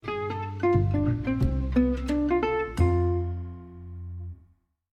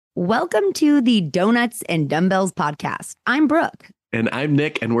Welcome to the Donuts and Dumbbells podcast. I'm Brooke. And I'm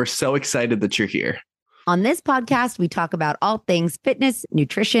Nick, and we're so excited that you're here. On this podcast, we talk about all things fitness,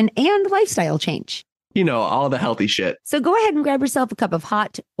 nutrition, and lifestyle change. You know, all the healthy shit. So go ahead and grab yourself a cup of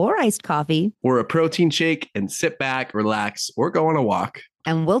hot or iced coffee. Or a protein shake and sit back, relax, or go on a walk.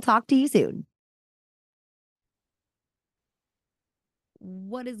 And we'll talk to you soon.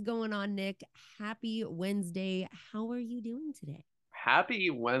 What is going on, Nick? Happy Wednesday. How are you doing today? Happy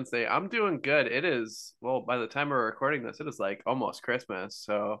Wednesday. I'm doing good. It is, well, by the time we're recording this, it is like almost Christmas.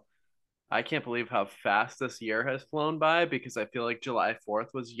 So I can't believe how fast this year has flown by because I feel like July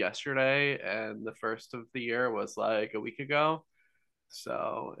 4th was yesterday and the first of the year was like a week ago.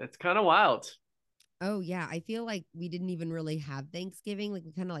 So it's kind of wild. Oh, yeah. I feel like we didn't even really have Thanksgiving. Like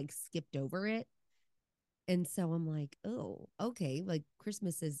we kind of like skipped over it. And so I'm like, oh, okay. Like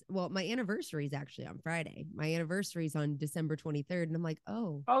Christmas is, well, my anniversary is actually on Friday. My anniversary is on December 23rd. And I'm like,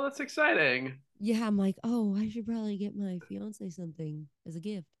 oh, that's exciting. Yeah. I'm like, oh, I should probably get my fiance something as a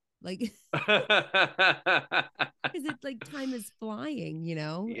gift. Like, is it like time is flying, you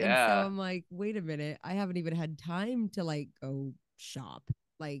know? Yeah. And so I'm like, wait a minute. I haven't even had time to like go shop.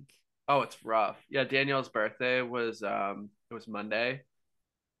 Like, oh, it's rough. Yeah. Danielle's birthday was, it was Monday.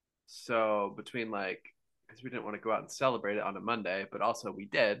 So between like, because we didn't want to go out and celebrate it on a Monday, but also we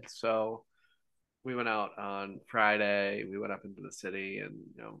did. So we went out on Friday. We went up into the city and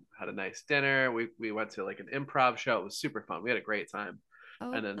had a nice dinner. We went to like an improv show. It was super fun. We had a great time.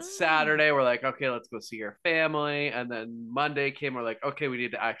 And then Saturday we're like, okay, let's go see your family. And then Monday came. We're like, okay, we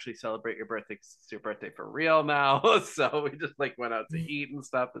need to actually celebrate your birthday. It's your birthday for real now. So we just like went out to eat and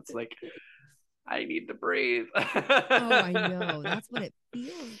stuff. It's like, I need to breathe. Oh, I know. That's what it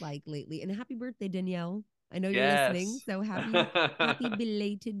feels like lately. And happy birthday, Danielle. I know you're listening, so happy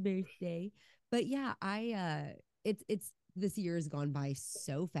belated birthday. But yeah, it's this year has gone by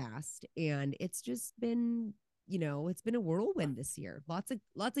so fast, and it's just been, it's been a whirlwind this year. Lots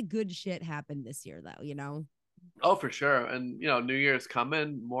of good shit happened this year, though. Oh, for sure. And New Year's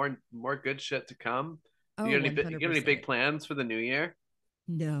coming, more good shit to come. Oh, you got any big plans for the new year?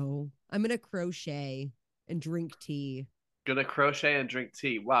 No, I'm gonna crochet and drink tea. Gonna crochet and drink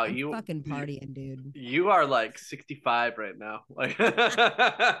tea. Wow, I'm fucking partying, dude. You are like 65 right now. Like,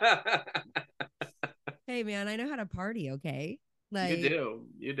 hey man, I know how to party. Okay, like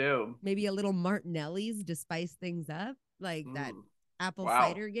you do. Maybe a little Martinelli's to spice things up, like that apple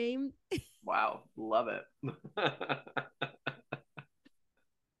cider game. Wow, love it.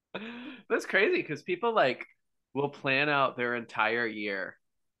 That's crazy because people like will plan out their entire year,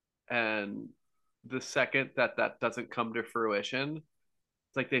 and the second that doesn't come to fruition,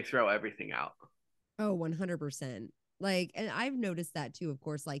 it's like they throw everything out. Oh, 100%. Like, and I've noticed that too, of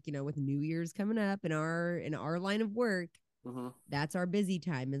course, like, with New Year's coming up in our line of work, that's our busy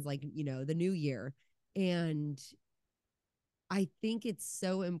time is like, the new year. And I think it's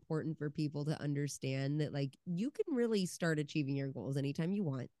so important for people to understand that like you can really start achieving your goals anytime you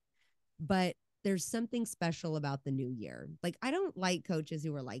want, but there's something special about the new year. Like, I don't like coaches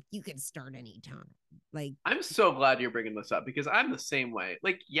who are like, you can start anytime. Like, I'm so glad you're bringing this up because I'm the same way.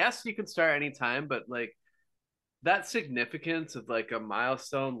 Like, yes, you can start anytime, but like that significance of like a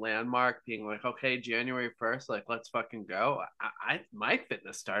milestone landmark being like, okay, January 1st, like, let's fucking go. My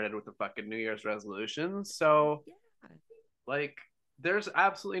fitness started with the fucking New Year's resolution. So, like, there's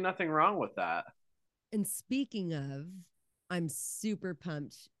absolutely nothing wrong with that. And speaking of, I'm super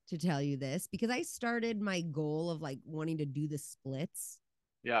pumped to tell you this because I started my goal of like wanting to do the splits.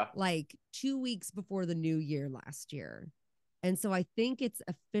 Yeah. Like 2 weeks before the new year last year. And so I think it's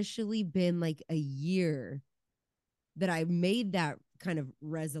officially been like a year that I made that kind of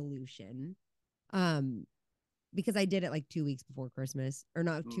resolution. Because I did it like 2 weeks before Christmas or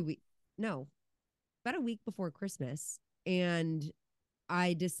not 2 weeks. No, about a week before Christmas. And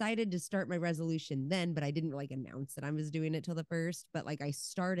I decided to start my resolution then, but I didn't like announce that I was doing it till the 1st. But like I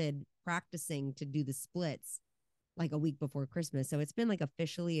started practicing to do the splits like a week before Christmas. So it's been like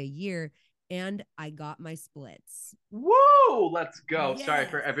officially a year and I got my splits. Woo! Let's go. Yes. Sorry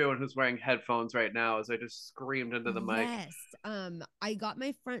for everyone who's wearing headphones right now as I just screamed into the mic. Yes. I got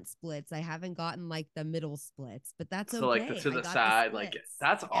my front splits. I haven't gotten like the middle splits, but that's so okay. Like to the side, like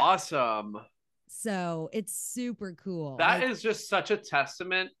that's awesome. So it's super cool. That is just such a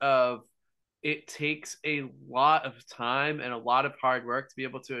testament of it takes a lot of time and a lot of hard work to be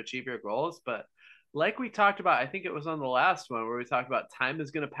able to achieve your goals. But like we talked about, I think it was on the last one where we talked about time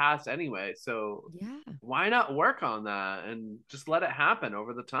is going to pass anyway. So why not work on that and just let it happen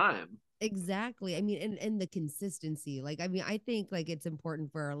over the time? Exactly. I mean, and the consistency. Like, I mean, I think like it's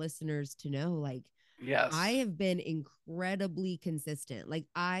important for our listeners to know, like, I Yes. have been incredibly consistent. Like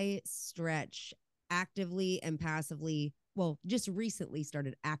I stretch actively and passively. Well, just recently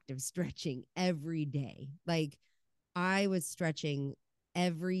started active stretching every day. Like I was stretching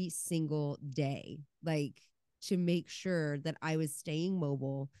every single day, like to make sure that I was staying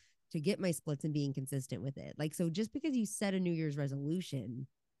mobile to get my splits and being consistent with it. Like, so just because you set a New Year's resolution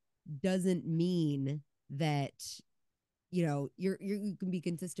doesn't mean that you can be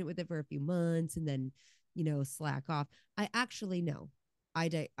consistent with it for a few months and then slack off. I actually know.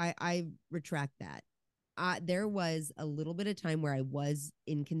 I retract that. There was a little bit of time where I was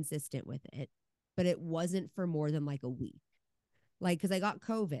inconsistent with it, but it wasn't for more than like a week. Like, because I got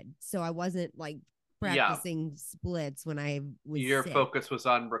COVID, so I wasn't like Yeah. practicing splits when I was Your sick. focus was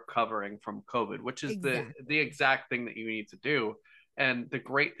on recovering from COVID, which is the Exactly. exact thing that you need to do. And the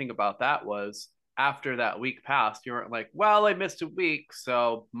great thing about that was after that week passed, you weren't like, well, I missed a week,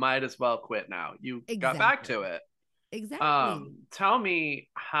 so might as well quit now. You got back to Exactly. it. Exactly. Tell me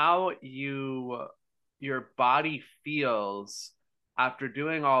how your body feels after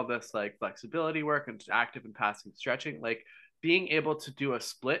doing all this like flexibility work and active and passive stretching. Like being able to do a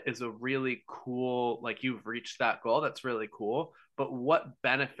split is a really cool, like you've reached that goal. That's really cool. But what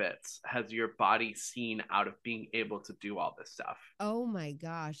benefits has your body seen out of being able to do all this stuff? Oh my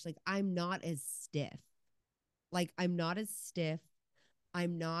gosh. Like, I'm not as stiff. Like, I'm not as stiff.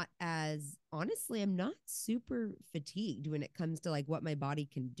 I'm not as honestly, I'm not super fatigued when it comes to like what my body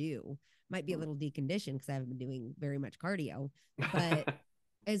can do. Might be a little deconditioned because I haven't been doing very much cardio. But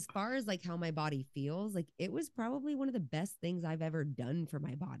as far as like how my body feels, like it was probably one of the best things I've ever done for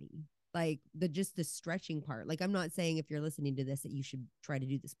my body. Like the stretching part. Like I'm not saying if you're listening to this that you should try to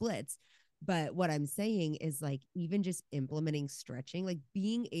do the splits, but what I'm saying is like even just implementing stretching, like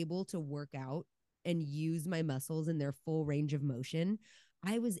being able to work out and use my muscles in their full range of motion,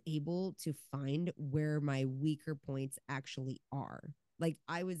 I was able to find where my weaker points actually are. Like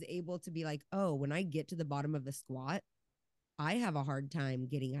I was able to be like, oh, when I get to the bottom of the squat, I have a hard time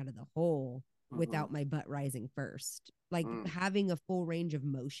getting out of the hole Mm-hmm. without my butt rising first. Like Mm. having a full range of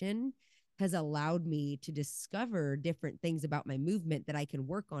motion has allowed me to discover different things about my movement that I can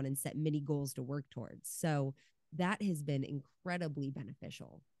work on and set mini goals to work towards. So that has been incredibly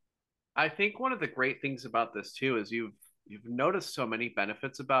beneficial. I think one of the great things about this too is you've noticed so many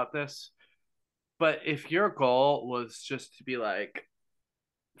benefits about this. But if your goal was just to be like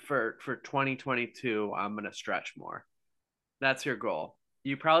for 2022, I'm going to stretch more. That's your goal.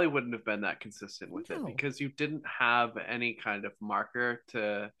 You probably wouldn't have been that consistent with it No. because you didn't have any kind of marker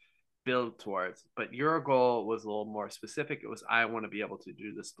to build towards. But your goal was a little more specific. It was I want to be able to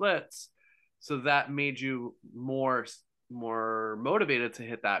do the splits. So that made you more motivated to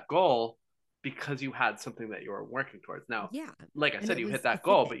hit that goal because you had something that you were working towards. Now, Yeah. like I And said, it you was hit that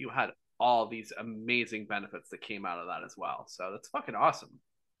goal, specific. but you had all these amazing benefits that came out of that as well. So that's fucking awesome.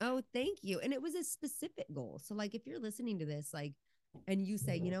 Oh, thank you. And it was a specific goal. So, like, if you're listening to this, like, and you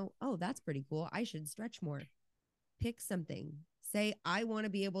say, oh, that's pretty cool. I should stretch more. Pick something. Say, I want to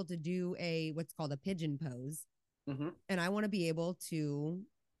be able to do what's called a pigeon pose. Mm-hmm. And I want to be able to,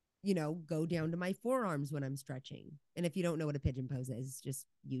 go down to my forearms when I'm stretching. And if you don't know what a pigeon pose is, just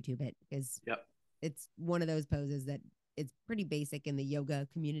YouTube it because Yep. it's one of those poses that it's pretty basic in the yoga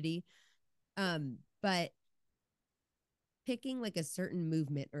community. But picking like a certain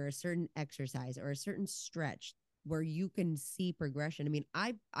movement or a certain exercise or a certain stretch where you can see progression. I mean,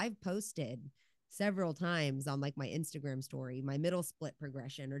 I've posted several times on like my Instagram story, my middle split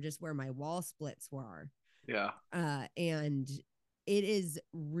progression or just where my wall splits were. Yeah. And it is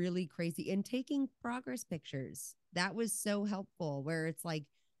really crazy. And taking progress pictures, that was so helpful where it's like,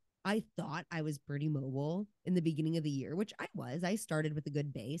 I thought I was pretty mobile in the beginning of the year, which I was. I started with a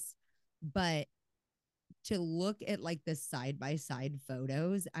good base, but to look at like the side by side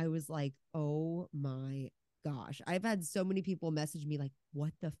photos, I was like, oh my gosh. I've had so many people message me like,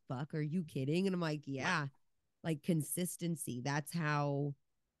 what the fuck? Are you kidding? And I'm like, yeah, like consistency. That's how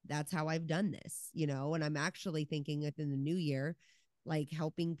I've done this, and I'm actually thinking within the new year, like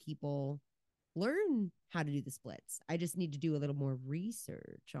helping people learn how to do the splits. I just need to do a little more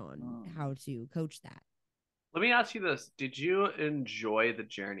research on Mm. how to coach that. Let me ask you this. Did you enjoy the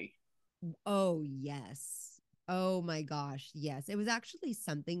journey? Oh, yes. Oh my gosh. Yes. It was actually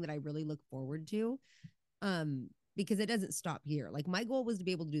something that I really look forward to. Because it doesn't stop here. Like my goal was to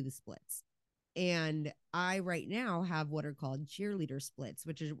be able to do the splits. And I right now have what are called cheerleader splits,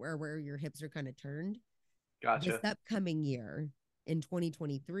 which is where your hips are kind of turned. This Gotcha. upcoming year in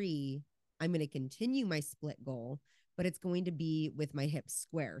 2023, I'm going to continue my split goal, but it's going to be with my hips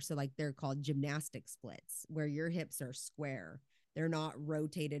square. So like they're called gymnastic splits where your hips are square They're not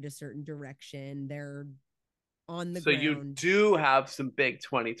rotated a certain direction. They're on the So you ground. do have some big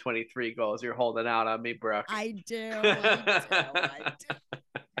 2023 goals you're holding out on me, Brooke. I do. I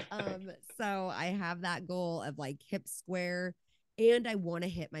do. So I have that goal of like hip square, and I want to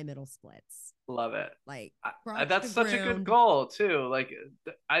hit my middle splits. Love it. Like crotch That's to such a good ground. goal too. Like,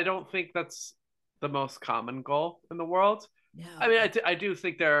 I don't think that's the most common goal in the world. I No. mean, I do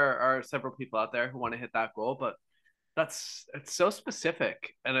think there are several people out there who want to hit that goal, but it's so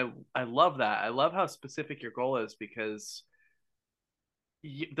specific, and I love that. I love how specific your goal is, because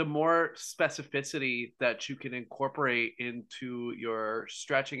the more specificity that you can incorporate into your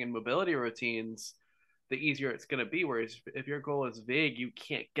stretching and mobility routines, the easier it's going to be. Whereas if your goal is vague, you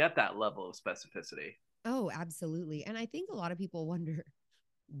can't get that level of specificity. Oh, absolutely. And I think a lot of people wonder,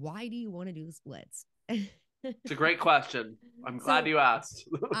 why do you want to do the splits? It's a great question. I'm glad So you asked.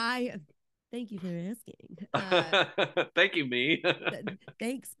 I thank you for asking. Thank you, me.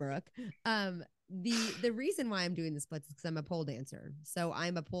 Thanks, Brooke. The reason why I'm doing the splits is because I'm a pole dancer. So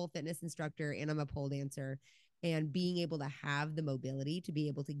I'm a pole fitness instructor and I'm a pole dancer. And being able to have the mobility to be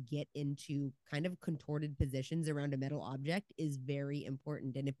able to get into kind of contorted positions around a metal object is very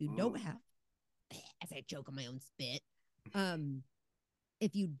important. And if you don't have, as I choke on my own spit,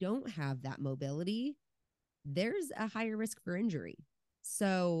 if you don't have that mobility, there's a higher risk for injury.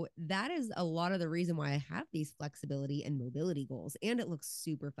 So that is a lot of the reason why I have these flexibility and mobility goals. And it looks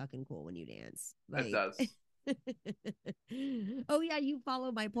super fucking cool when you dance. It Like, does. oh yeah, you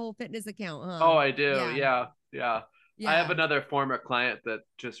follow my pole fitness account, huh? Oh, I do. Yeah. Yeah. Yeah. I have Yeah. another former client that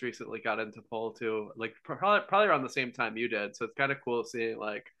just recently got into pole too, like probably around the same time you did. So it's kind of cool seeing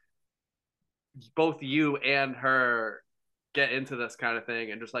like both you and her get into this kind of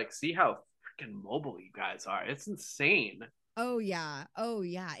thing and just like see how freaking mobile you guys are. It's insane. Oh yeah. Oh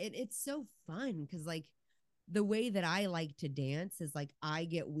yeah. It's so fun because like the way that I like to dance is like I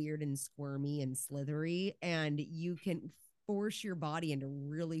get weird and squirmy and slithery, and you can force your body into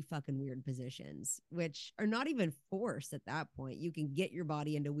really fucking weird positions, which are not even force at that point. You can get your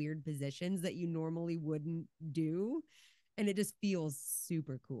body into weird positions that you normally wouldn't do. And it just feels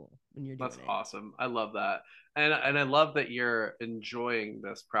super cool when you're That's doing it. awesome. I love that. And I love that you're enjoying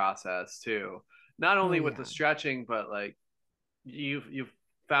this process too. Not only Oh, with the yeah. stretching, but like you've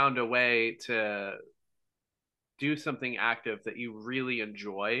found a way to do something active that you really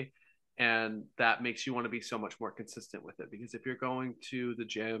enjoy, and that makes you want to be so much more consistent with it. Because if you're going to the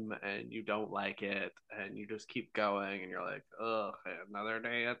gym and you don't like it and you just keep going and you're like, ugh, another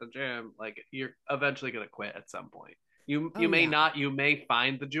day at the gym, like you're eventually going to quit at some point. You Oh, may yeah. not, you may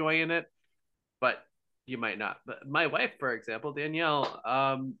find the joy in it, but you might not. But my wife, for example,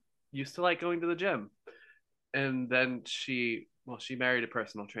 Danielle, used to like going to the gym, and then she married a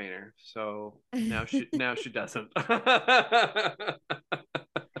personal trainer, so now she doesn't.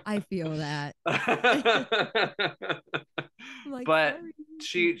 I feel that. I'm like, But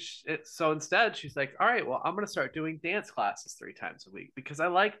sorry. so instead she's like, all right, well, I'm gonna start doing dance classes 3 times a week because I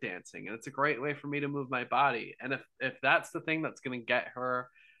like dancing and it's a great way for me to move my body. And if that's the thing that's gonna get her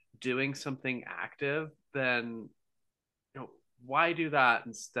doing something active, then why do that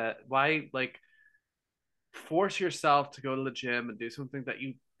instead? Why like force yourself to go to the gym and do something that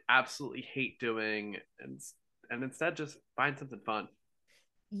you absolutely hate doing, and instead just find something fun.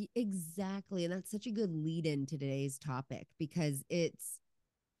 Exactly. And that's such a good lead in to today's topic because it's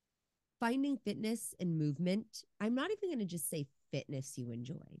finding fitness and movement. I'm not even going to just say fitness you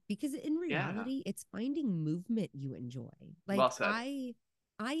enjoy because in Yeah, reality, it's finding movement you enjoy. well Like said.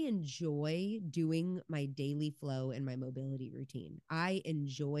 I enjoy doing my daily flow and my mobility routine. I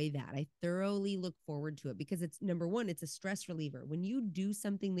enjoy that. I thoroughly look forward to it because it's number one, it's a stress reliever. When you do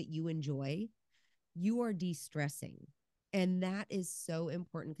something that you enjoy, you are de-stressing. And that is so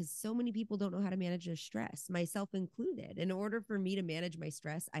important because so many people don't know how to manage their stress, myself included. In order for me to manage my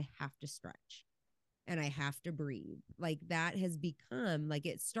stress, I have to stretch and I have to breathe. Like that has become like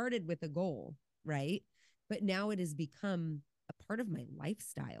it started with a goal, right? But now it has become a part of my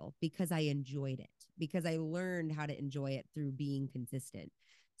lifestyle because I enjoyed it, because I learned how to enjoy it through being consistent.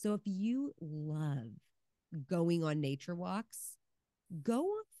 So if you love going on nature walks, go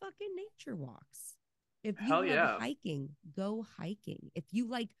on fucking nature walks. If Hell you love yeah. hiking, go hiking. If you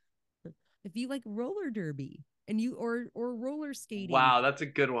like roller derby and you or roller skating, Wow, that's a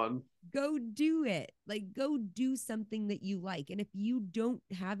good one. go do it. Like go do something that you like. And if you don't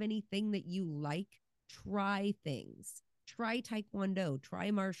have anything that you like, try things. Try taekwondo,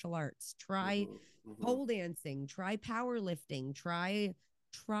 try martial arts, try Mm-hmm, mm-hmm. pole dancing, try powerlifting,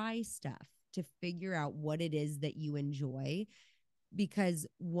 try stuff to figure out what it is that you enjoy because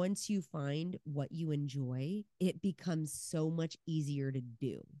once you find what you enjoy, it becomes so much easier to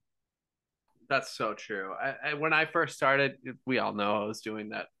do. That's so true. When I first started, we all know I was doing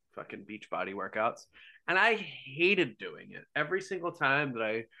that fucking beach body workouts, and I hated doing it. Every single time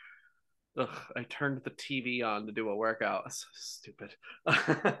that I turned the TV on to do a workout. It's so stupid.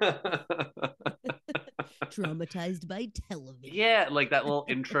 Traumatized by television. Yeah, like that little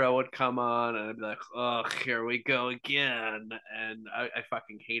intro would come on, and I'd be like, "Oh, here we go again," and I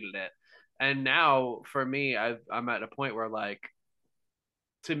fucking hated it. And now, for me, I'm at a point where, like,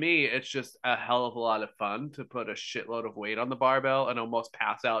 to me, it's just a hell of a lot of fun to put a shitload of weight on the barbell and almost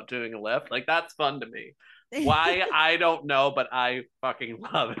pass out doing a lift. Like, that's fun to me. Why? I don't know, but I fucking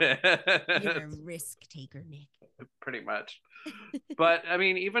love You're a it. risk taker, Nick. Pretty much. But I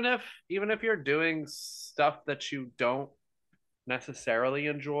mean, even if you're doing stuff that you don't necessarily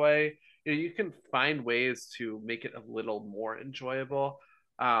enjoy, you can find ways to make it a little more enjoyable.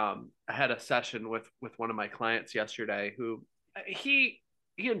 I had a session with one of my clients yesterday who he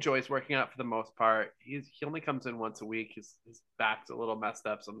enjoys working out for the most part. He only comes in once a week. His back's a little messed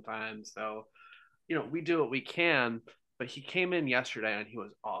up sometimes, so we do what we can. But he came in yesterday and he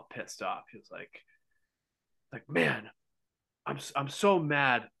was all pissed off. He was like, man, I'm so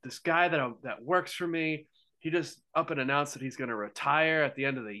mad. This guy that works for me, he just up and announced that he's going to retire at the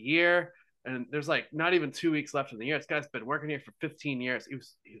end of the year, and there's like not even 2 weeks left in the year. This guy's been working here for 15 years. He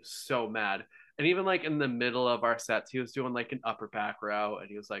was so mad, and even like in the middle of our sets, he was doing like an upper back row, and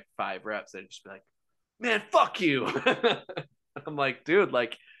he was like 5 reps, and just be like, "Man, fuck you." I'm like, dude,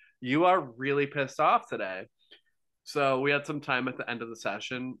 like you are really pissed off today. So we had some time at the end of the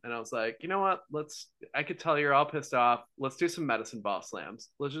session, and I was like, you know what? I could tell you're all pissed off. Let's do some medicine ball slams.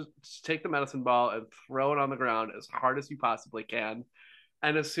 Let's just take the medicine ball and throw it on the ground as hard as you possibly can.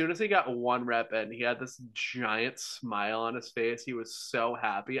 And as soon as he got 1 rep in, he had this giant smile on his face. He was so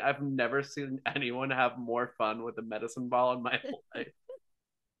happy. I've never seen anyone have more fun with a medicine ball in my life.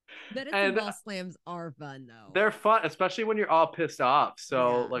 Medicine And ball slams are fun though. they're fun, especially when you're all pissed off.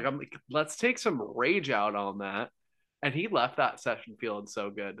 So Yeah. like I'm like, let's take some rage out on that. And he left that session feeling so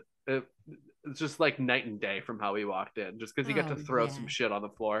good. It's just like night and day from how he walked in, just because he got to Oh, throw some yeah. shit on the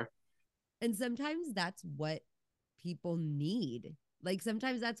floor. And sometimes that's what people need. Like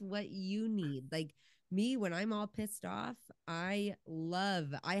sometimes that's what you need. Like me, when I'm all pissed off, I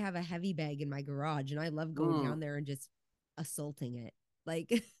have a heavy bag in my garage and I love going Mm. down there and just assaulting it.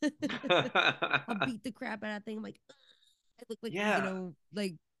 Like I'll beat the crap out of that thing. I'm like, "Ugh." I look like, Yeah,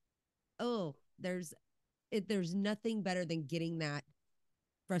 like, oh, there's nothing better than getting that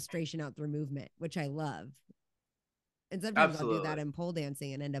frustration out through movement, which I love. And sometimes I'll do that absolutely. in pole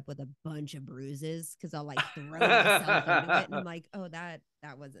dancing and end up with a bunch of bruises because I'll like throw myself into it and I'm like, oh, that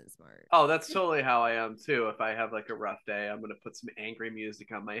wasn't smart. Oh, that's totally how I am too. If I have like a rough day, I'm gonna put some angry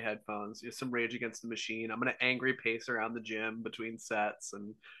music on my headphones, some Rage Against the Machine. I'm gonna angry pace around the gym between sets,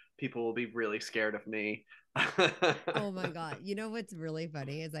 and people will be really scared of me. Oh my God. You know what's really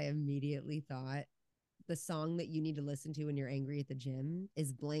funny is I immediately thought the song that you need to listen to when you're angry at the gym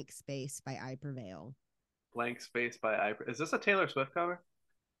is Blank Space by I Prevail. Blank Space by I. Is this a Taylor Swift cover?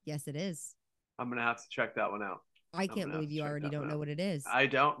 Yes, it is. I'm gonna have to check that one out. I I'm can't gonna have believe to you check already that one don't know out. what it is. I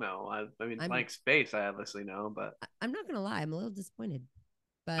don't know. I mean, I'm Blank Space, I obviously know, but I'm not gonna lie, I'm a little disappointed.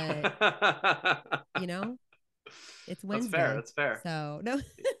 But you know, it's that's fair. Wednesday. That's fair. So no.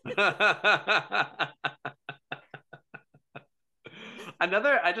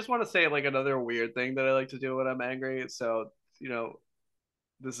 I just want to say like another weird thing that I like to do when I'm angry. So, you know,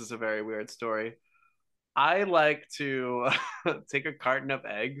 this is a very weird story. I like to take a carton of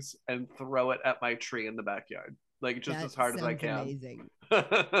eggs and throw it at my tree in the backyard, like just That as hard as I sounds can. amazing.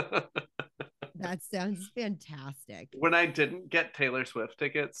 That sounds fantastic. When I didn't get Taylor Swift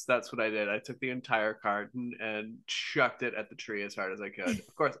tickets, that's what I did. I took the entire carton and chucked it at the tree as hard as I could.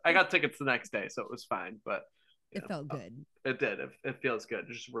 Of course, I got tickets the next day, so it was fine. But It felt good. it did. It feels good.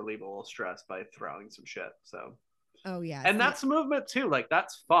 Just relieve a little stress by throwing some shit. So, Oh yeah. and See, that's movement too. Like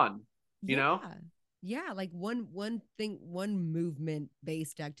that's fun. You yeah. know, Yeah. Like one movement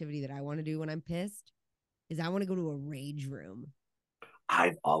based activity that I want to do when I'm pissed is I want to go to a rage room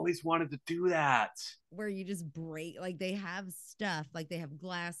I've always wanted to do that. where you just break, like they have stuff, like they have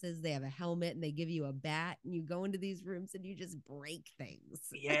glasses, they have a helmet, and they give you a bat, and you go into these rooms and you just break things.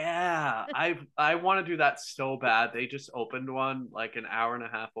 Yeah, I want to do that so bad. They just opened one like an hour and a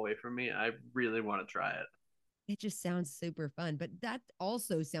half away from me. I really want to try it. It just sounds super fun, but that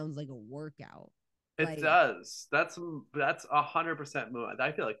also sounds like a workout. It Like, does. That's 100% move.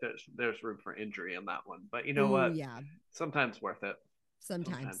 I feel like there's room for injury in that one, but you know oh what? yeah, Sometimes worth it.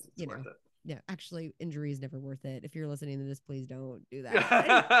 sometimes, Sometimes it's worth it. Yeah, actually, injury is never worth it. If you're listening to this, please don't do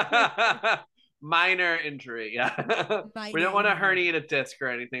that. Minor injury, yeah. We Minor don't want to injury, herniate a disc or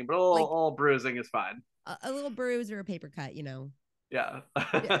anything, but like little bruising is fine. a little bruise or a paper cut, you know. Yeah.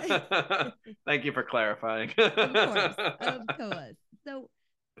 Yeah. Thank you for clarifying. Of course. Of course. So,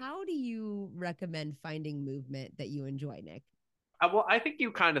 how do you recommend finding movement that you enjoy, Nick? Well, I think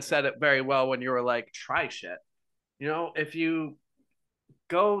you kind of said it very well when you were like, try shit. You know, if you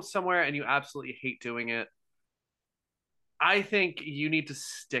go somewhere and you absolutely hate doing it, I think you need to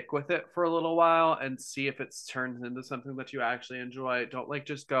stick with it for a little while and see if it turns into something that you actually enjoy. Don't like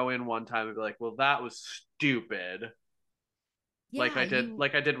just go in one time and be like, "Well, that was stupid." Yeah, you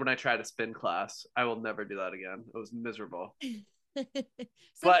Like I did when I tried a spin class. I will never do that again. It was miserable.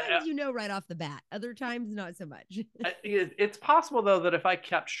 But sometimes you know right off the bat, other times not so much. it's possible though that if I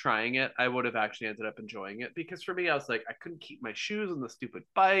kept trying it, I would have actually ended up enjoying it because for me, I was like, I couldn't keep my shoes on the stupid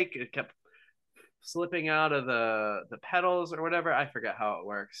bike. It kept slipping out of the pedals or whatever. I forget how it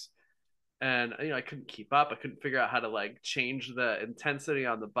works. And you know, I couldn't keep up. I couldn't figure out how to like change the intensity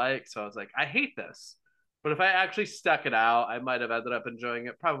on the bike. So I was like, I hate this. But if I actually stuck it out, I might have ended up enjoying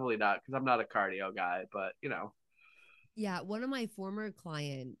it. Probably not because I'm not a cardio guy, but you know. Yeah, one of my former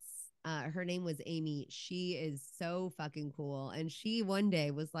clients, her name was Amy. She is so fucking cool. And she one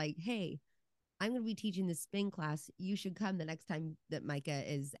day was like, "Hey, I'm going to be teaching this spin class. You should come the next time that Micah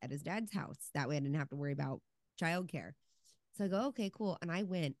is at his dad's house. That way I didn't have to worry about childcare." So I go, "Okay, cool." And I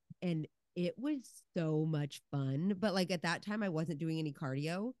went and it was so much fun. But like at that time, I wasn't doing any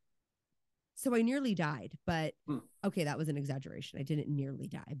cardio. So I nearly died, but Hmm. okay, that was an exaggeration. I didn't nearly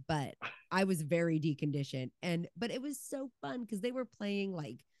die, but I was very deconditioned. But it was so fun because they were playing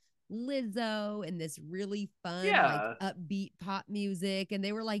like Lizzo and this really fun, like Yeah. upbeat pop music, and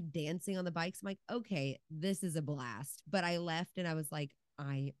they were like dancing on the bikes. I'm like, okay, this is a blast. But I left and I was like,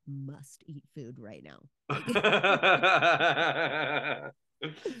 I must eat food right now. Like,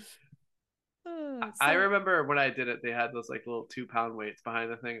 I so remember when I did it, they had those like little 2 pound weights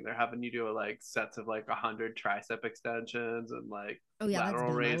behind the thing. They're having you do like sets of like 100 tricep extensions and like oh yeah, that's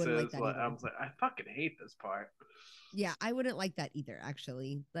lateral dumb. I wouldn't like raises. that I either. was like, I fucking hate this part. Yeah, I wouldn't like that either,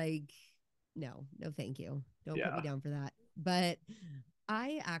 actually. Like, no, no, thank you. Don't put me Yeah. down for that. But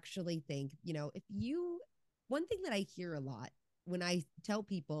I actually think, if you, one thing that I hear a lot when I tell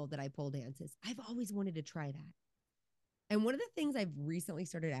people that I pole dance is, I've always wanted to try that. And one of the things I've recently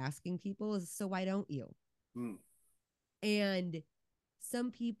started asking people is, so why don't you? Mm. And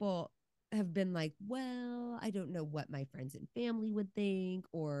some people have been like, well, I don't know what my friends and family would think,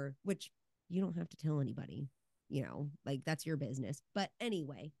 or which you don't have to tell anybody, like that's your business. But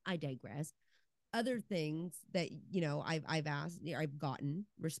anyway, I digress. Other things that, I've asked, I've gotten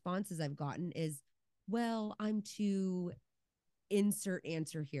responses I've gotten is, well, I'm too insert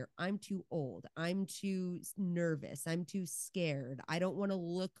answer here. I'm too old. I'm too nervous. I'm too scared. I don't want to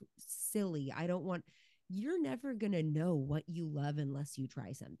look silly. I don't want, you're never going to know what you love unless you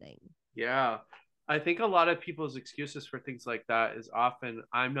try something. Yeah. I think a lot of people's excuses for things like that is often,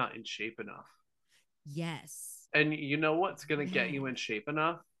 I'm not in shape enough. Yes. And you know what's going to get Yeah. you in shape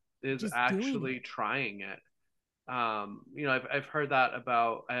enough is Just doing actually it. trying it. You know, I've heard that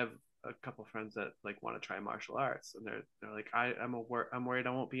about. I have a couple friends that like want to try martial arts, and they're like, I'm worried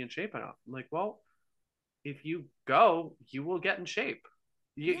I won't be in shape enough. I'm like, well, if you go, you will get in shape.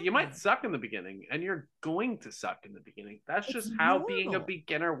 You Yeah. might suck in the beginning, and you're going to suck in the beginning. That's It's just how being a normal.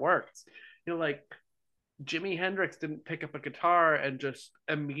 beginner works. You know, like Jimi Hendrix didn't pick up a guitar and just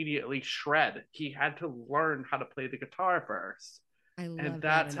immediately shred. He had to learn how to play the guitar first. I And love that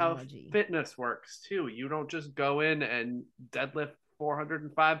that's how analogy. fitness works too. You don't just go in and deadlift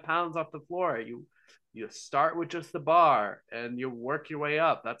 405 pounds off the floor. You start with just the bar and you work your way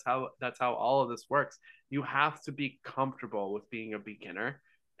up. That's how all of this works. You have to be comfortable with being a beginner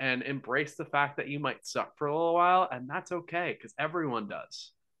and embrace the fact that you might suck for a little while, and that's okay because everyone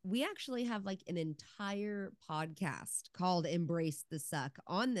does. We actually have like an entire podcast called Embrace the Suck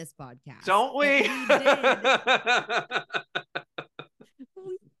on this podcast. Don't And we?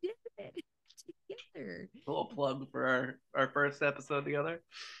 we did. We did it together. A little plug for our first episode together.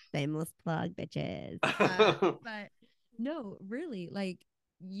 Shameless plug, bitches. But no, really, like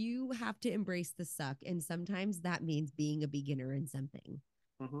you have to embrace the suck. And sometimes that means being a beginner in something.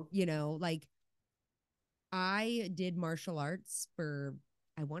 Mm-hmm. Like I did martial arts for,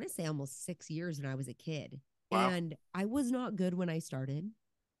 I want to say almost 6 years when I was a kid. Wow. And I was not good when I started,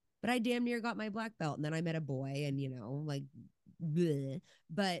 but I damn near got my black belt. And then I met a boy and, like, bleh.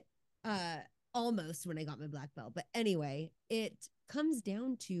 But uh, almost when I got my black belt. But anyway, it comes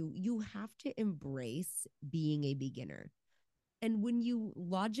down to you have to embrace being a beginner. And when you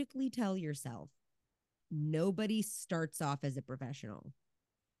logically tell yourself, nobody starts off as a professional,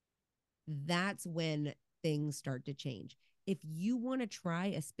 that's when things start to change. If you want to try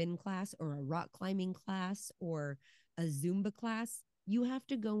a spin class or a rock climbing class or a Zumba class, you have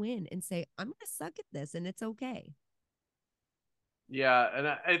to go in and say, I'm going to suck at this and it's okay. Yeah, and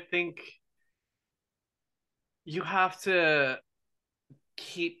I think you have to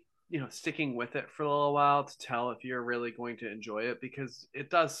keep, sticking with it for a little while to tell if you're really going to enjoy it, because it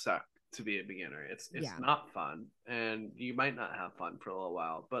does suck to be a beginner. It's Yeah. not fun, and you might not have fun for a little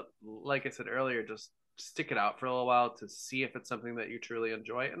while. But like I said earlier, just stick it out for a little while to see if it's something that you truly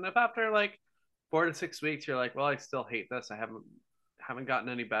enjoy. And if after like 4 to 6 weeks you're like, well, I still hate this, I haven't gotten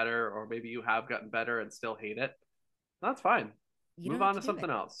any better, or maybe you have gotten better and still hate it, that's fine. You don't Move have on to to do it. something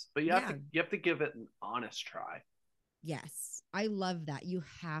else. But Yeah. you have to give it an honest try. Yes. I love that. You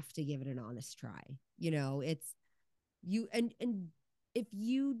have to give it an honest try. It's you and if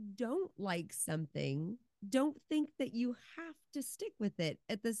you don't like something, don't think that you have to stick with it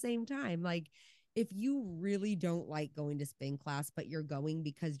at the same time. Like if you really don't like going to spin class, but you're going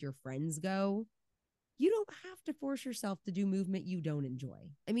because your friends go, you don't have to force yourself to do movement you don't enjoy.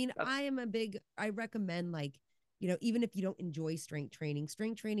 I mean, That's I recommend like, even if you don't enjoy strength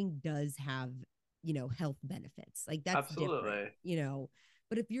training does have, health benefits. Like that's different, absolutely.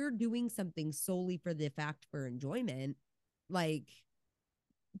 but if you're doing something solely for the fact for enjoyment, like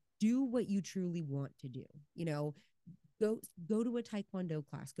do what you truly want to do, go go to a taekwondo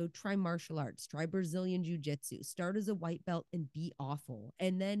class, go try martial arts, try Brazilian jiu-jitsu, start as a white belt and be awful.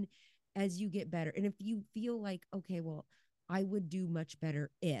 And then as you get better, and if you feel like, okay, well, I would do much better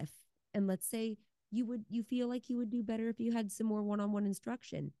if, and let's say you feel like you would do better if you had some more one-on-one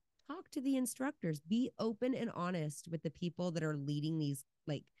instruction, talk to the instructors, be open and honest with the people that are leading these,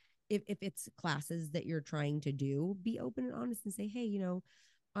 like if it's classes that you're trying to do, be open and honest and say, hey,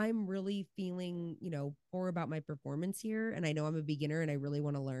 I'm really feeling, poor about my performance here. And I know I'm a beginner and I really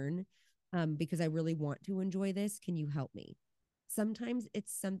want to learn, because I really want to enjoy this. Can you help me? Sometimes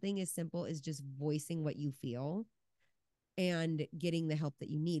it's something as simple as just voicing what you feel and getting the help that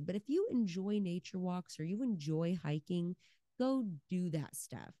you need. But if you enjoy nature walks or you enjoy hiking, go do that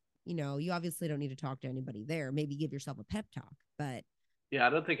stuff. You obviously don't need to talk to anybody there. Maybe give yourself a pep talk. But Yeah, I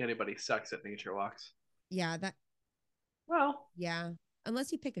don't think anybody sucks at nature walks. yeah, Well, yeah,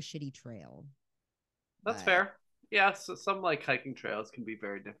 unless you pick a shitty trail. that's But fair. Yeah, so some like hiking trails can be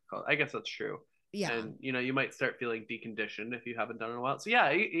very difficult. I guess that's true. yeah, And you might start feeling deconditioned if you haven't done it in a while. So yeah,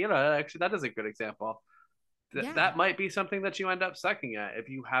 actually that is a good example. yeah, That might be something that you end up sucking at if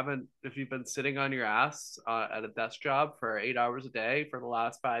you've been sitting on your ass at a desk job for 8 hours a day for the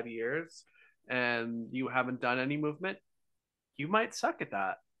last 5 years, and you haven't done any movement. You might suck at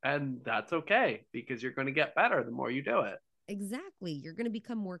that, and that's okay because you're going to get better the more you do it. exactly. You're going to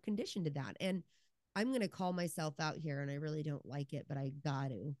become more conditioned to that. And I'm going to call myself out here, and I really don't like it, but I got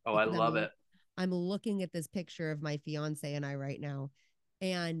to, Oh, I because love it. I'm looking at this picture of my fiance and I right now.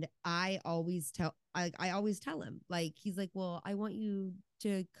 And I always tell him, like, he's like, well, I want you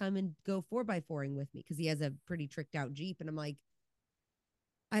to come and go 4x4ing with me because he has a pretty tricked out Jeep. And I'm like,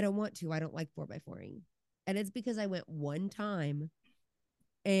 I don't want to. I don't like 4x4ing. And it's because I went one time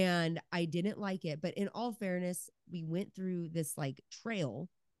and I didn't like it. But in all fairness, we went through this like trail,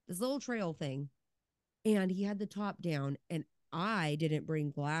 this little trail thing, and he had the top down, and I didn't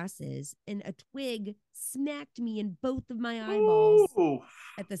bring glasses, and a twig smacked me in both of my eyeballs Ooh,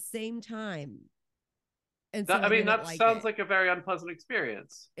 at the same time. And so that I I mean didn't that like sounds it. like a very unpleasant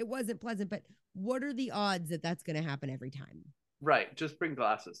experience. It wasn't pleasant, but what are the odds that that's going to happen every time? Right, just bring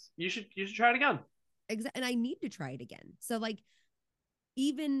glasses. You should try it again. And I need to try it again. So like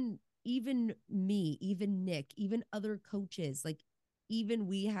even me, even Nick, even other coaches, like even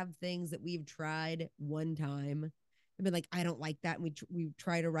we have things that we've tried one time and been like, I don't like that, and we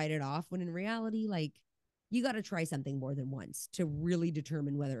try to write it off. When in reality, like you got to try something more than once to really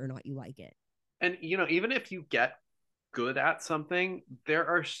determine whether or not you like it. And even if you get good at something, there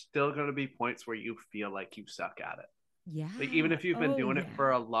are still going to be points where you feel like you suck at it. Like even Yeah. if you've been Oh doing it yeah.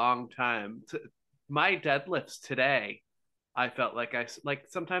 for a long time, my deadlifts today, I felt like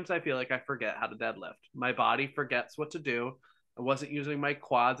sometimes I feel like I forget how to deadlift. My body forgets what to do. I wasn't using my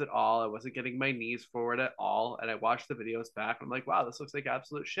quads at all. I wasn't getting my knees forward at all. And I watched the videos back. I'm like, wow, this looks like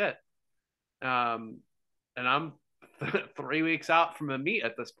absolute shit. Um, and I'm 3 weeks out from a meet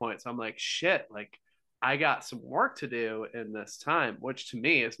at this point. So I'm like, shit, like I got some work to do in this time, which to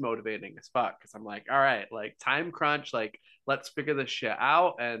me is motivating as fuck. Cause I'm like, all right, like time crunch, like let's figure this shit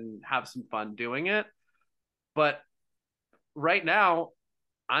out and have some fun doing it. But right now,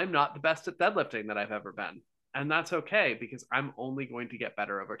 I'm not the best at deadlifting that I've ever been. And that's okay because I'm only going to get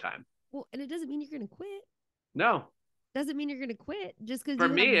better over time. Well, and it doesn't mean you're going to quit. No, Doesn't mean you're going to quit just because for you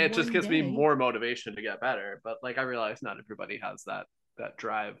have me, it just one gives me day. more motivation to get better. But like I realize not everybody has that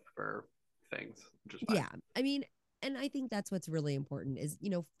drive for things, which is fine. Yeah. I mean, and I think that's what's really important is,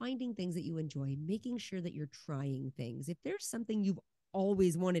 finding things that you enjoy, making sure that you're trying things. If there's something you've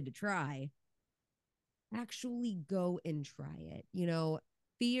always wanted to try, actually go and try it.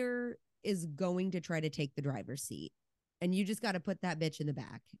 Fear is going to try to take the driver's seat, and you just got to put that bitch in the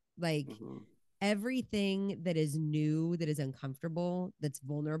back. Like, Mm-hmm. everything that is new, that is uncomfortable, that's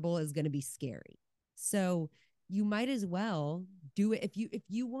vulnerable is going to be scary. So you might as well do it. If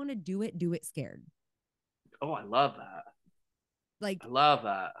you want to do it scared. Oh, I love that. Like, I love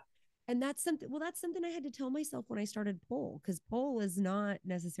that. and that's something I had to tell myself when I started pole, because pole is not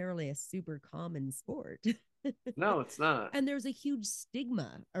necessarily a super common sport. No, it's not. And there's a huge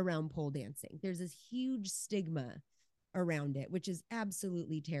stigma around pole dancing. There's this huge stigma around it, which is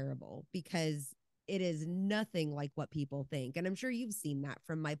absolutely terrible because it is nothing like what people think. And I'm sure you've seen that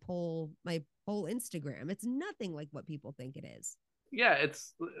from my pole Instagram. It's nothing like what people think it is. Yeah,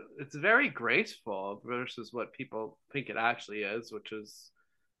 it's very graceful versus what people think it actually is, which is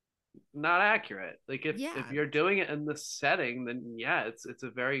not accurate. Like if Yeah. you're doing it in this setting, then yeah, it's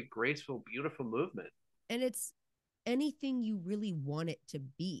a very graceful, beautiful movement. And it's anything you really want it to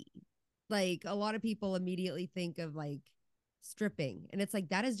be. Like, a lot of people immediately think of like stripping, and it's like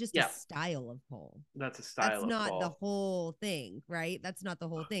that is just a Yeah, style of pole. that's a That's style of not the pole. whole thing, right? That's not the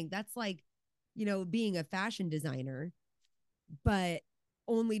whole thing. That's like, being a fashion designer, but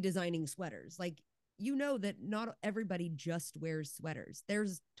only designing sweaters. Like, that not everybody just wears sweaters.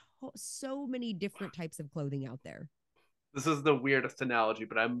 There's so many different types of clothing out there. This is the weirdest analogy,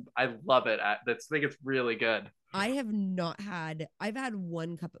 but I love it. I think it's really good. I've had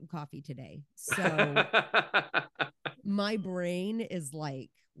one cup of coffee today. So my brain is like,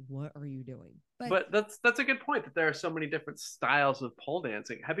 what are you doing? But But that's a good point that there are so many different styles of pole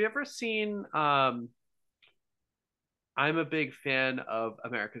dancing. Have you ever seen I'm a big fan of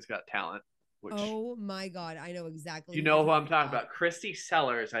America's Got Talent, which oh my God, I know do exactly you who you're know who I'm talking talking about. about? Christy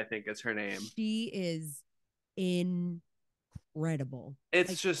Sellers, I think is her name. She is incredible. It's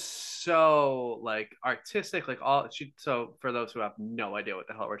Like, just so like artistic, like all she. So for those who have no idea what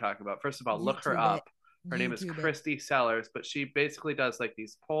the hell we're talking about, first of all, look her YouTube it, up. Her name is YouTube it. Christy Sellers, but she basically does like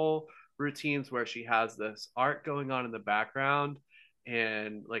these pole routines where she has this art going on in the background,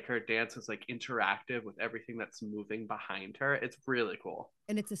 and like her dance is like interactive with everything that's moving behind her. It's really cool.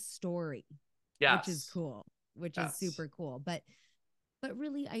 And it's a story, which is Yes, cool, which is yes. super cool. But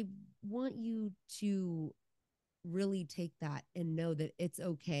really, I want you to really take that and know that it's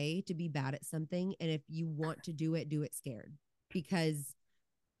okay to be bad at something. And if you want to do it scared, because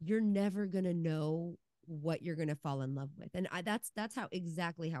you're never going to know what you're going to fall in love with. And that's how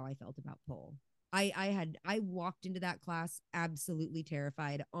exactly how I felt about pole. I walked into that class absolutely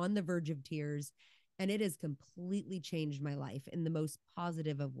terrified, on the verge of tears, and it has completely changed my life in the most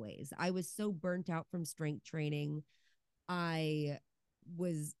positive of ways. I was so burnt out from strength training. I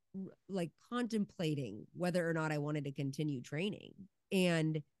was like contemplating whether or not I wanted to continue training.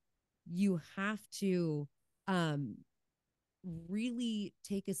 And you have to um really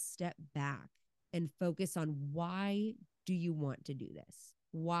take a step back and focus on, why do you want to do this?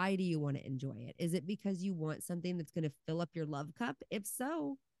 Why do you want to enjoy it? Is it because you want something that's going to fill up your love cup? If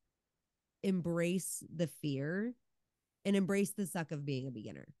so, embrace the fear and embrace the suck of being a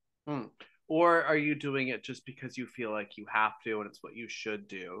beginner. Hmm. Or are you doing it just because you feel like you have to and it's what you should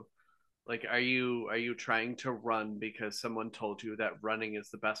do? Like are you trying to run because someone told you that running is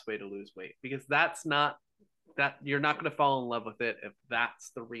the best way to lose weight? Because that's not that you're not going to fall in love with it if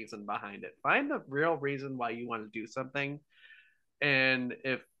that's the reason behind it. Find the real reason why you want to do something, and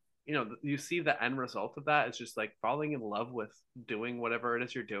if you see the end result of that is just like falling in love with doing whatever it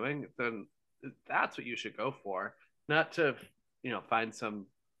is you're doing, then that's what you should go for, not to find some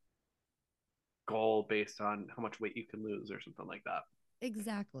goal based on how much weight you can lose or something like that.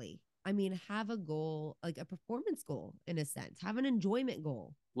 Exactly. I mean, have a goal, like a performance goal in a sense, have an enjoyment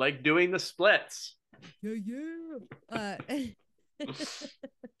goal. Like doing the splits. Yeah, yeah.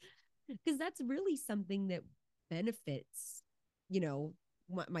 Because that's really something that benefits,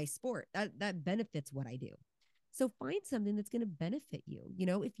 my sport. That benefits what I do. So find something that's going to benefit you.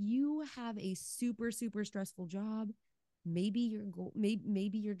 If you have a super super stressful job, maybe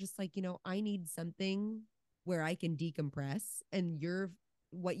maybe you're just like, I need something where I can decompress, and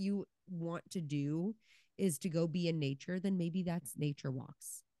what you want to do is to go be in nature. Then maybe that's nature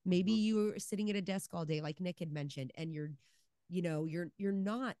walks. Maybe Mm-hmm. you're sitting at a desk all day, like Nick had mentioned, and you're you're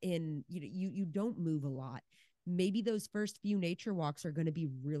not in, you don't move a lot. Maybe those first few nature walks are going to be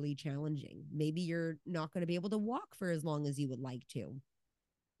really challenging. Maybe you're not going to be able to walk for as long as you would like to.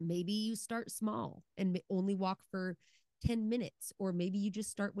 Maybe you start small and only walk for 10 minutes, or maybe you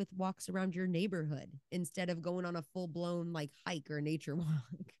just start with walks around your neighborhood instead of going on a full blown like hike or nature walk.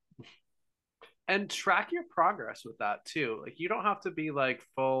 And track your progress with that too. Like you don't have to be like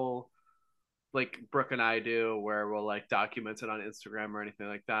full like Brooke and I do, where we'll like document it on Instagram or anything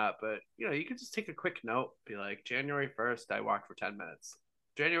like that. But you can just take a quick note, be like, January 1st, I walked for 10 minutes.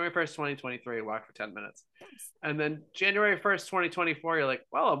 January 1st, 2023, walk for 10 minutes. Yes. And then January 1st, 2024, you're like,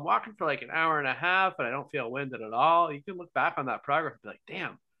 well, I'm walking for like an hour and a half and I don't feel winded at all. You can look back on that progress and be like,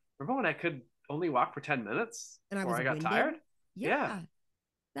 damn, remember when I could only walk for 10 minutes And I before was I got winded. tired? Yeah.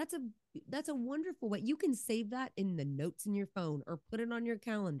 That's a wonderful way. You can save that in the notes in your phone or put it on your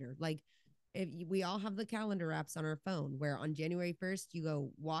calendar. Like we all have the calendar apps on our phone where on January 1st you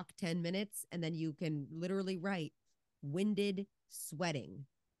go walk 10 minutes and then you can literally write winded sweating.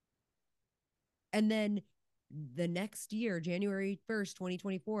 And then the next year, January 1st,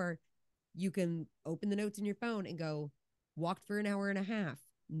 2024, you can open the notes in your phone and go walked for an hour and a half,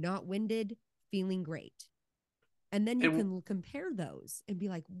 not winded, feeling great. And then you can compare those and be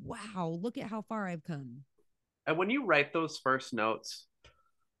like, wow, look at how far I've come. And when you write those first notes,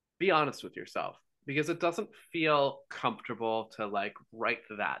 be honest with yourself, because it doesn't feel comfortable to like write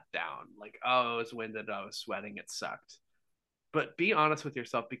that down. Like, oh, I was winded, I was sweating, it sucked. But be honest with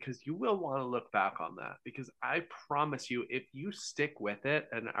yourself, because you will want to look back on that. Because I promise you, if you stick with it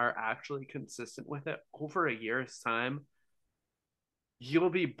and are actually consistent with it over a year's time,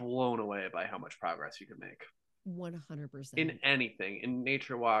 you'll be blown away by how much progress you can make. 100%. In anything, in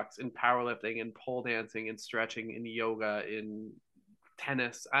nature walks, in powerlifting, in pole dancing, in stretching, in yoga, in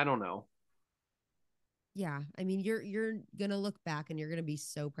tennis. I don't know. Yeah. I mean, you're gonna look back and you're gonna be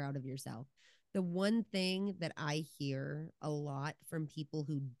so proud of yourself. The one thing that I hear a lot from people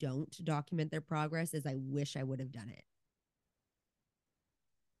who don't document their progress is I wish I would have done it.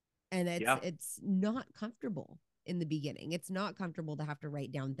 And it's not comfortable in the beginning. It's not comfortable to have to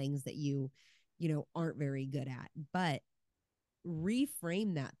write down things that you aren't very good at. But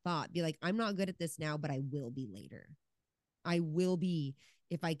reframe that thought. Be like, I'm not good at this now, but I will be later. I will be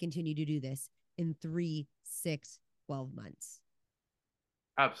if I continue to do this in 3, 6, 12 months.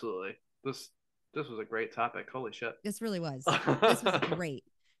 Absolutely. This was a great topic. Holy shit. This really was. This was great.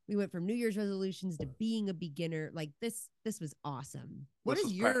 We went from New Year's resolutions to being a beginner. Like this was awesome. What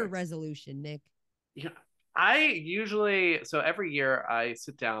is your perfect. resolution, Nick? Yeah. I usually, so every year I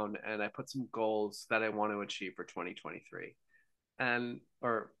sit down and I put some goals that I want to achieve for 2023. Every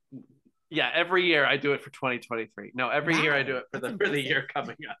year I do it for 2023. No, every year I do it for the year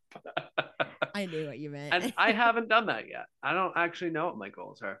coming up. I knew what you meant. And I haven't done that yet. I don't actually know what my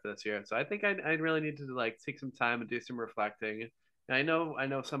goals are for this year. So I think I really need to like take some time and do some reflecting. And I know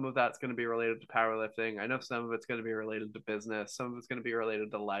some of that's going to be related to powerlifting. I know some of it's going to be related to business. Some of it's going to be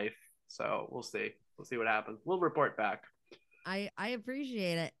related to life. So we'll see. We'll see what happens. We'll report back. I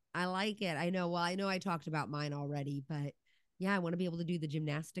appreciate it. I like it. I know. Well, I know I talked about mine already, but yeah, I want to be able to do the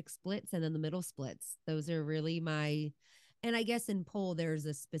gymnastic splits and then the middle splits. Those are really my, and I guess in pole, there's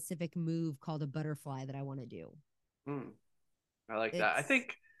a specific move called a butterfly that I want to do. I like that.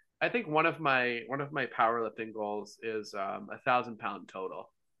 I think one of my powerlifting goals is 1,000-pound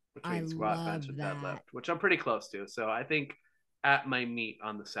total between squat, bench, and deadlift, which I'm pretty close to. So I think at my meet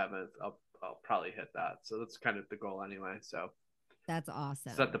on the 7th, I'll probably hit that. So that's kind of the goal anyway. So that's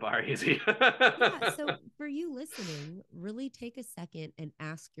awesome. Set the bar easy. Yeah. So for you listening, really take a second and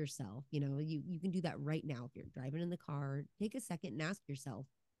ask yourself, you can do that right now. If you're driving in the car, take a second and ask yourself,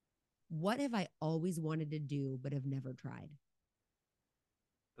 what have I always wanted to do, but have never tried?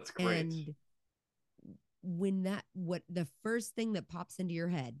 That's great. And what the first thing that pops into your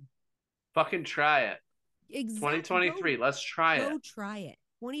head, fucking try it. Exactly. 2023. Let's try it. Go try it.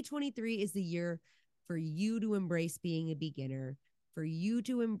 2023 is the year for you to embrace being a beginner, for you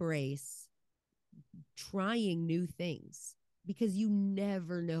to embrace trying new things, because you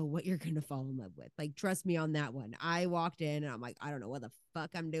never know what you're going to fall in love with. Like, trust me on that one. I walked in and I'm like, I don't know what the fuck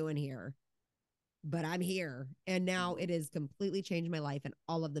I'm doing here, but I'm here. And now it has completely changed my life in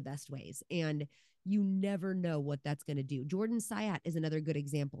all of the best ways. And you never know what that's going to do. Jordan Syatt is another good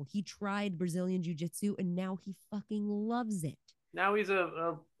example. He tried Brazilian jiu-jitsu and now he fucking loves it. Now he's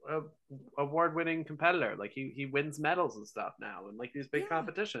a award-winning competitor. Like he wins medals and stuff now, and like these big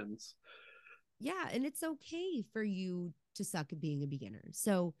competitions. Yeah, and it's okay for you to suck at being a beginner.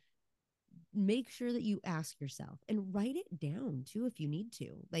 So make sure that you ask yourself and write it down too if you need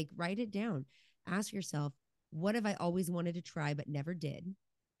to. Like, write it down. Ask yourself, What have I always wanted to try but never did?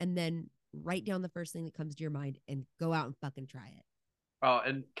 And then write down the first thing that comes to your mind and go out and fucking try it. Oh,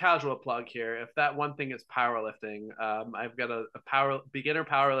 and casual plug here. If that one thing is powerlifting, I've got a beginner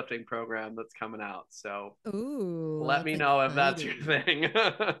powerlifting program that's coming out. So Ooh, let me that's know if that's your exciting.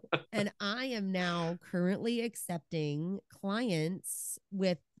 thing. And I am now currently accepting clients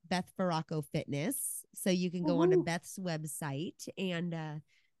with Beth Farraco Fitness. So you can go onto Woohoo. Beth's website and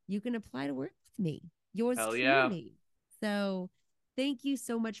you can apply to work with me. Yours Hell yeah. truly. So thank you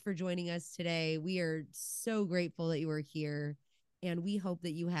so much for joining us today. We are so grateful that you are here. And we hope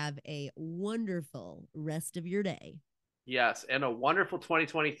that you have a wonderful rest of your day. Yes, and a wonderful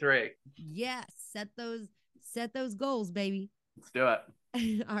 2023. Yes, set those goals, baby. Let's do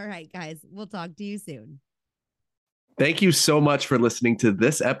it. All right, guys. We'll talk to you soon. Thank you so much for listening to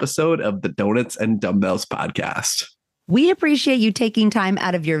this episode of the Donuts and Dumbbells podcast. We appreciate you taking time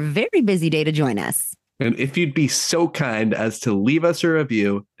out of your very busy day to join us. And if you'd be so kind as to leave us a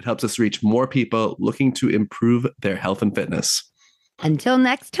review, it helps us reach more people looking to improve their health and fitness. Until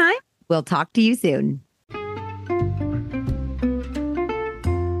next time, we'll talk to you soon.